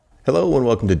Hello and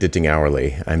welcome to Ditting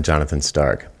Hourly. I'm Jonathan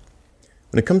Stark.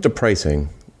 When it comes to pricing,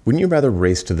 wouldn't you rather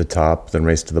race to the top than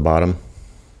race to the bottom?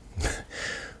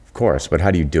 Of course, but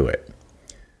how do you do it?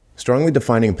 Strongly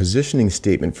defining a positioning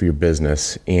statement for your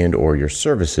business and or your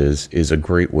services is a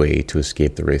great way to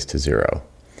escape the race to zero.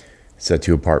 It sets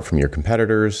you apart from your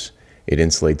competitors. It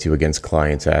insulates you against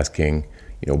clients asking,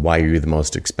 why are you the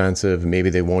most expensive? Maybe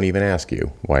they won't even ask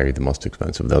you, why are you the most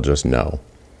expensive? They'll just know.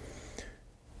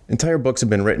 Entire books have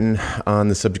been written on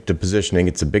the subject of positioning.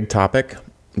 It's a big topic,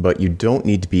 but you don't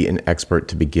need to be an expert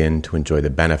to begin to enjoy the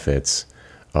benefits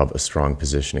of a strong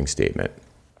positioning statement.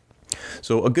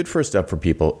 So a good first step for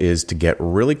people is to get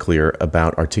really clear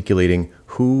about articulating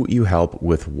who you help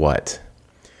with what.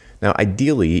 Now,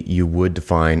 ideally, you would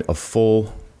define a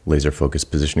full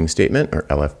laser-focused positioning statement, or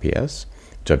LFPS,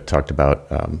 which I've talked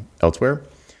about elsewhere.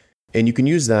 And you can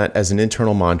use that as an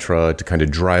internal mantra to kind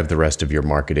of drive the rest of your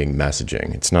marketing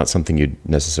messaging. It's not something you'd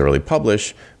necessarily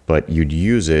publish, but you'd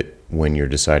use it when you're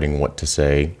deciding what to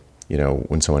say,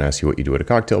 when someone asks you what you do at a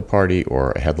cocktail party,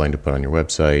 or a headline to put on your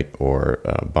website, or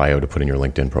a bio to put in your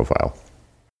LinkedIn profile.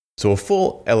 So a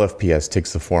full LFPS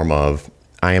takes the form of,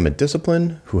 I am a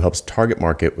discipline who helps target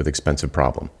market with expensive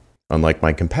problem. Unlike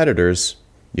my competitors,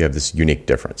 you have this unique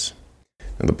difference.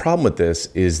 And the problem with this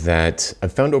is that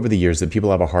I've found over the years that people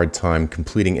have a hard time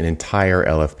completing an entire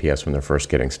LFPS when they're first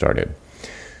getting started.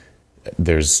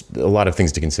 There's a lot of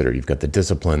things to consider. You've got the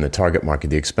discipline, the target market,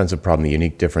 the expensive problem, the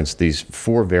unique difference. These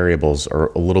 4 variables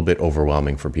are a little bit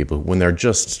overwhelming for people when they're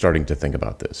just starting to think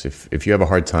about this. If you have a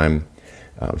hard time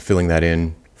filling that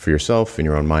in for yourself in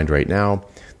your own mind right now,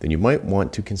 then you might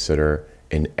want to consider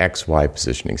an XY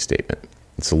positioning statement.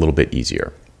 It's a little bit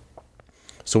easier.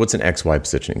 So what's an XY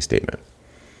positioning statement?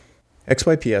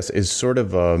 XYPS is sort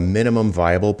of a minimum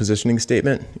viable positioning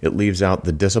statement. It leaves out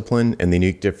the discipline and the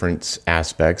unique difference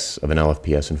aspects of an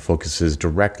LFPS and focuses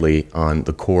directly on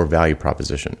the core value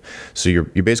proposition. So you're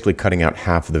basically cutting out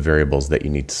half of the variables that you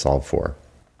need to solve for.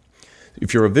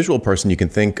 If you're a visual person, you can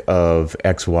think of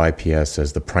XYPS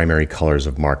as the primary colors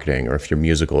of marketing, or if you're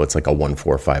musical, it's like a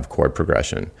 1-4-5 chord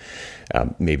progression.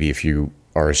 Maybe if you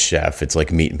are a chef, it's like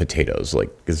meat and potatoes. Like,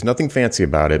 there's nothing fancy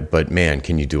about it, but man,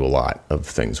 can you do a lot of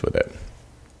things with it.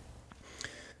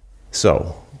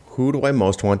 So, who do I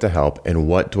most want to help, and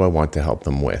what do I want to help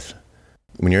them with?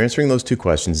 When you're answering those 2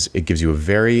 questions, it gives you a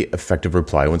very effective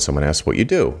reply when someone asks what you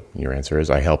do. Your answer is,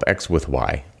 I help X with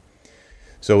Y.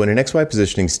 So in an XY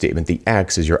positioning statement, the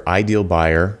X is your ideal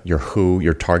buyer, your who,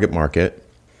 your target market,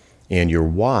 and your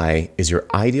Y is your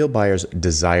ideal buyer's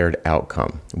desired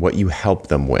outcome, what you help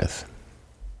them with.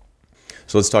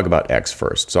 So let's talk about X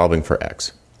first, solving for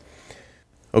X.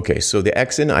 Okay, so the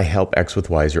X in I help X with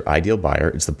Y is your ideal buyer.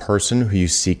 It's the person who you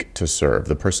seek to serve,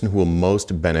 the person who will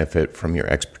most benefit from your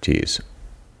expertise.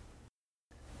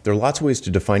 There are lots of ways to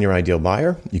define your ideal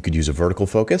buyer. You could use a vertical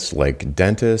focus, like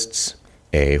dentists,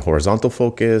 a horizontal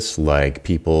focus, like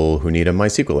people who need a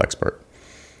MySQL expert,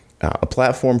 a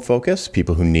platform focus,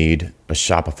 people who need a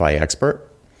Shopify expert,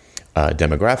 a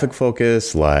demographic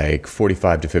focus, like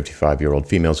 45 to 55-year-old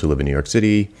females who live in New York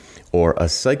City, or a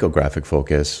psychographic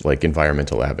focus, like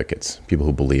environmental advocates, people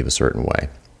who believe a certain way.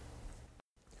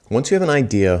 Once you have an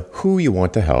idea who you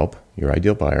want to help, your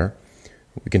ideal buyer,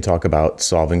 we can talk about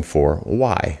solving for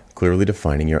why, clearly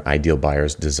defining your ideal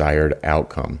buyer's desired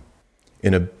outcome.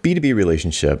 In a B2B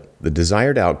relationship, the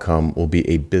desired outcome will be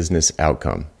a business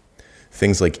outcome.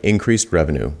 Things like increased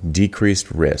revenue,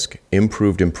 decreased risk,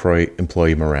 improved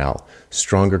employee morale,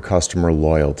 stronger customer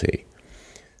loyalty.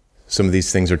 Some of these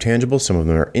things are tangible, some of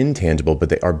them are intangible, but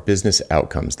they are business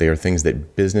outcomes. They are things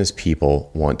that business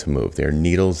people want to move. They are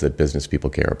needles that business people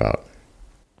care about.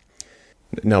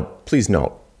 Now, please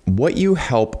note, what you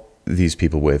help these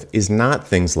people with is not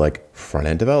things like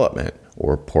front-end development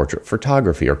or portrait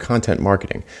photography or content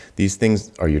marketing. These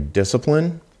things are your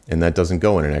discipline, and that doesn't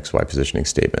go in an XY positioning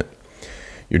statement.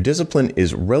 Your discipline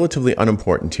is relatively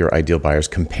unimportant to your ideal buyers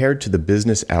compared to the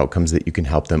business outcomes that you can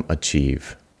help them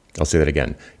achieve. I'll say that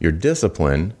again. Your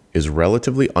discipline is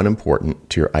relatively unimportant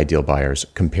to your ideal buyers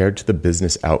compared to the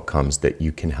business outcomes that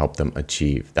you can help them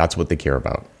achieve. That's what they care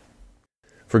about.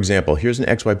 For example, here's an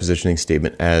XY positioning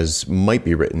statement as might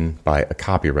be written by a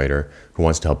copywriter who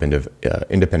wants to help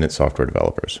independent software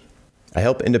developers. I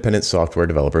help independent software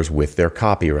developers with their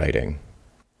copywriting.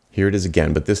 Here it is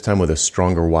again, but this time with a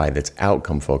stronger why that's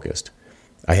outcome focused.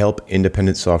 I help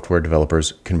independent software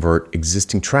developers convert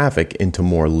existing traffic into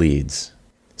more leads.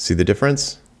 See the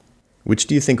difference? Which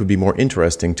do you think would be more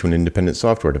interesting to an independent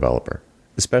software developer,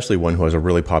 especially one who has a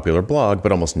really popular blog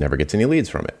but almost never gets any leads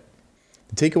from it?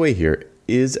 The takeaway here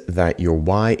is that your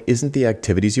why isn't the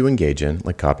activities you engage in,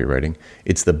 like copywriting,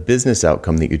 it's the business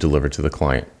outcome that you deliver to the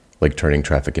client. like turning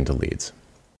traffic into leads.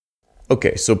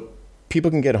 Okay, so people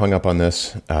can get hung up on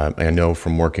this. I know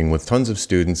from working with tons of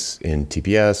students in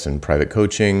TPS and private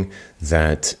coaching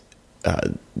that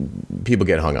people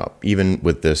get hung up, even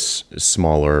with this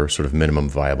smaller sort of minimum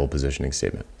viable positioning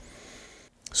statement.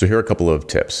 So here are a couple of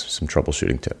tips, some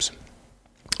troubleshooting tips.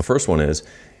 The first one is,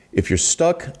 if you're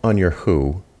stuck on your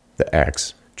who, the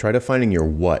X, try to finding your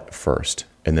what first,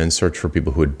 and then search for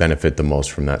people who would benefit the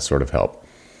most from that sort of help.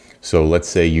 So let's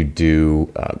say you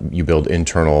build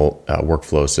internal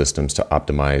workflow systems to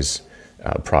optimize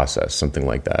process, something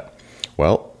like that.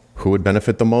 Well, who would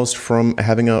benefit the most from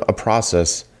having a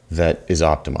process that is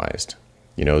optimized?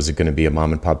 You know, is it going to be a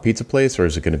mom and pop pizza place, or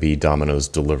is it going to be Domino's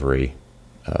delivery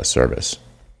service?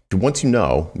 Once you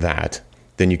know that,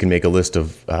 then you can make a list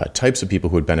of types of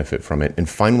people who would benefit from it and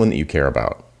find one that you care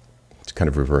about to kind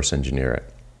of reverse engineer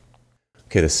it.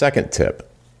 Okay, the second tip.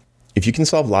 If you can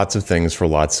solve lots of things for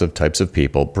lots of types of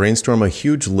people, brainstorm a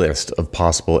huge list of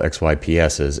possible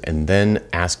XYPSs and then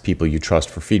ask people you trust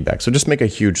for feedback. So just make a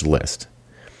huge list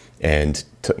and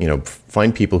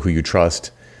find people who you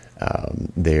trust,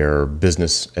 their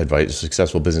business advice,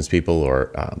 successful business people,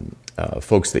 or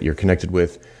folks that you're connected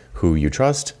with who you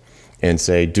trust, and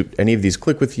say, do any of these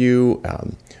click with you?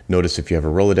 Notice if you have a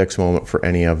Rolodex moment for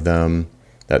any of them,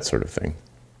 that sort of thing.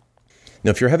 Now,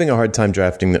 if you're having a hard time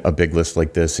drafting a big list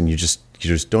like this and you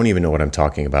just don't even know what I'm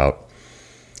talking about,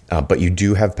 but you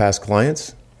do have past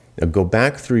clients, now go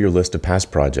back through your list of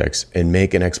past projects and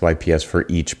make an XYPS for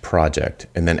each project,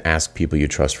 and then ask people you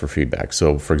trust for feedback.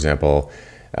 So, for example,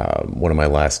 one of my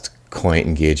last client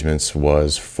engagements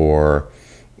was for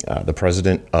the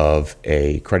president of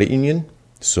a credit union.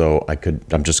 So I'm not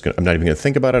even going to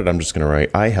think about it. I'm just going to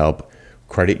write, I help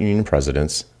credit union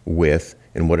presidents with,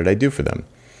 and what did I do for them?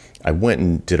 I went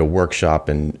and did a workshop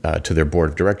to their board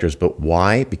of directors, but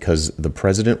why? Because the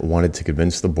president wanted to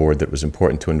convince the board that it was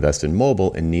important to invest in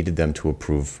mobile and needed them to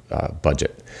approve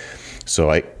budget. So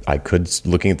I could,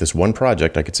 looking at this one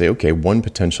project, I could say, okay, one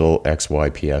potential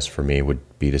XYPS for me would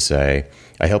be to say,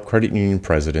 I help credit union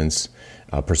presidents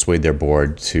persuade their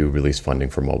board to release funding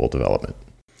for mobile development.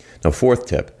 Now, fourth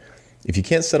tip, if you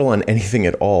can't settle on anything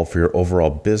at all for your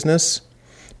overall business,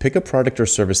 pick a product or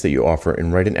service that you offer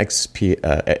and write an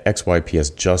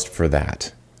XYPS just for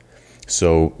that.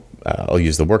 So I'll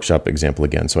use the workshop example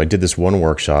again. So I did this one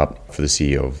workshop for the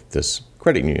CEO of this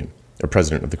credit union, or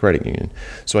president of the credit union.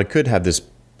 So I could have this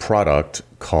product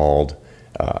called,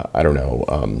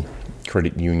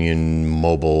 Credit Union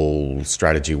Mobile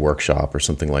Strategy Workshop or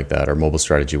something like that, or Mobile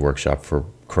Strategy Workshop for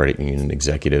Credit Union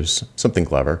Executives, something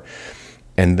clever.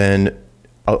 And then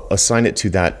I'll assign it to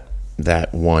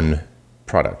that one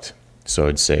product. So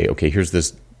I'd say, okay, here's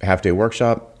this half-day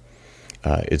workshop.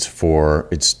 It's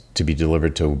to be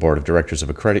delivered to a board of directors of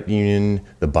a credit union.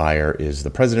 The buyer is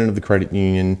the president of the credit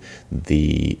union.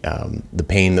 The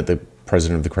pain that the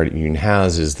president of the credit union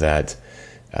has is that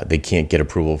they can't get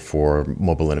approval for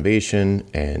mobile innovation,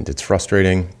 and it's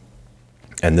frustrating.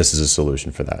 And this is a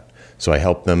solution for that. So I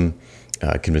help them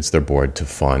convince their board to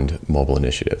fund mobile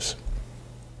initiatives.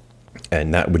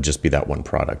 And that would just be that one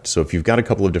product. So if you've got a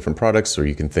couple of different products, or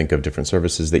you can think of different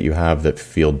services that you have that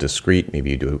feel discrete,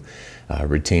 maybe you do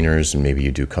retainers, and maybe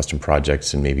you do custom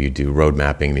projects, and maybe you do road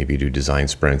mapping, maybe you do design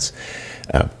sprints.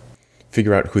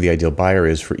 Figure out who the ideal buyer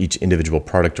is for each individual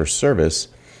product or service,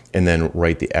 and then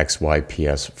write the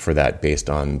XYPS for that based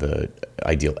on the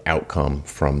ideal outcome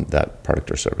from that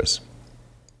product or service.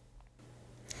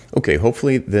 Okay,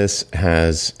 hopefully this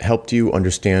has helped you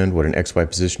understand what an XY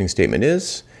positioning statement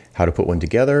is, how to put one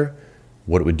together,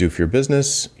 what it would do for your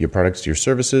business, your products, your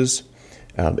services.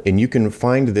 And you can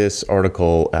find this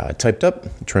article typed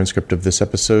up, transcript of this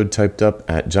episode typed up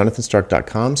at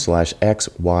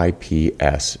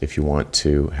jonathonstark.com/XYPS if you want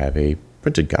to have a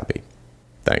printed copy.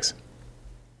 Thanks.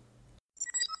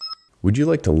 Would you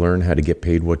like to learn how to get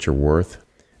paid what you're worth?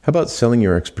 How about selling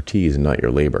your expertise and not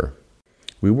your labor?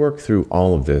 We work through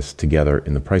all of this together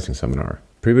in the pricing seminar.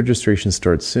 Pre-registration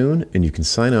starts soon, and you can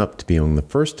sign up to be among the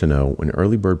first to know when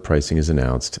early bird pricing is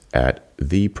announced at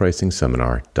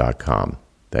thepricingseminar.com.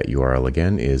 That URL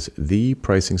again is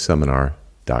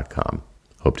thepricingseminar.com.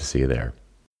 Hope to see you there.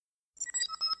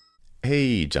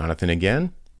 Hey, Jonathan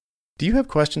again. Do you have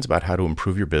questions about how to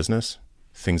improve your business?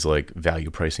 Things like value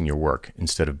pricing your work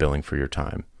instead of billing for your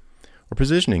time, or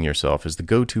positioning yourself as the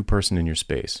go-to person in your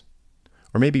space,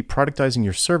 or maybe productizing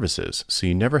your services so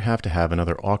you never have to have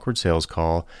another awkward sales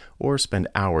call or spend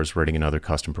hours writing another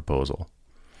custom proposal.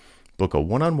 Book a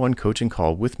one-on-one coaching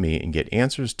call with me and get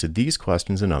answers to these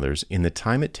questions and others in the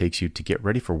time it takes you to get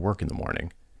ready for work in the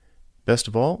morning. Best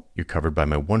of all, you're covered by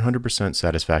my 100%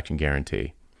 satisfaction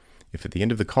guarantee. If at the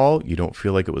end of the call you don't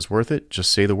feel like it was worth it,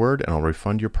 just say the word and I'll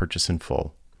refund your purchase in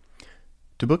full.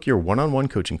 To book your one-on-one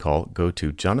coaching call, go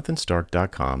to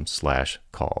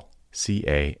jonathanstark.com/call,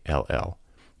 CALL.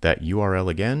 That URL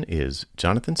again is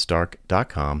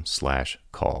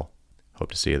jonathanstark.com/call.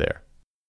 Hope to see you there.